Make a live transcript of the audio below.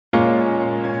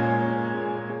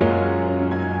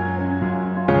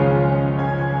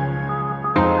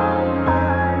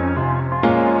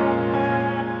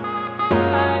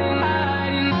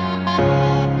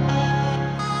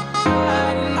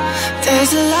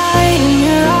There's a light in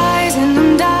your eyes and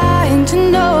I'm dying to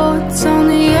know it's on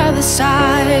the other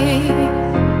side.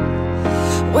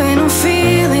 When I'm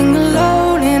feeling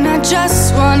alone and I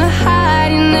just wanna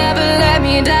hide, you never let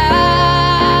me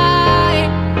die.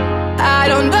 I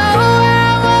don't know where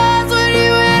I was with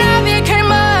you when I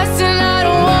became us, and I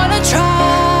don't wanna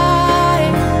try.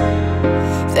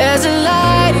 There's a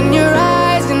light in your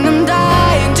eyes and I'm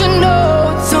dying to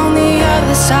know it's on the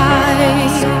other side.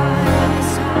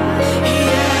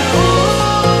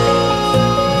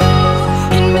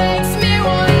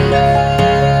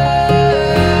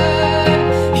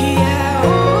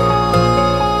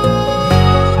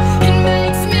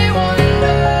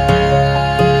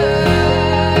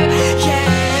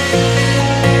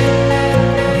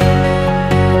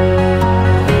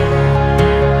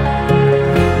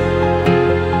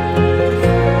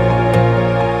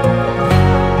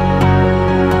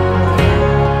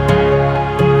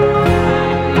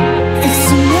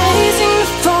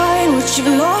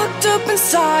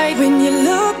 When you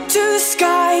look to the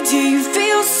sky, do you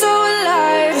feel so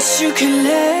alive? That you can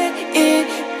let it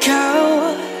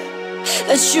go,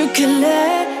 that you can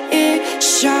let it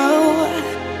show.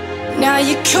 Now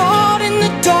you're caught in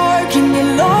the dark and you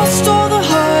lost all the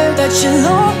heart that you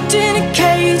locked in a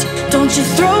cage. Don't you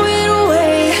throw it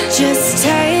away, just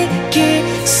take it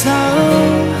slow.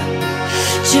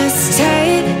 Just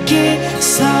take it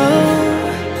slow.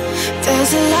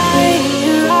 There's a light in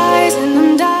your eyes and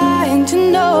I'm dying to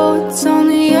know it's on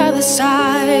the other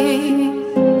side.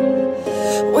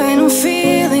 When I'm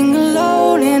feeling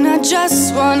alone and I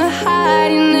just wanna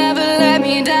hide, you never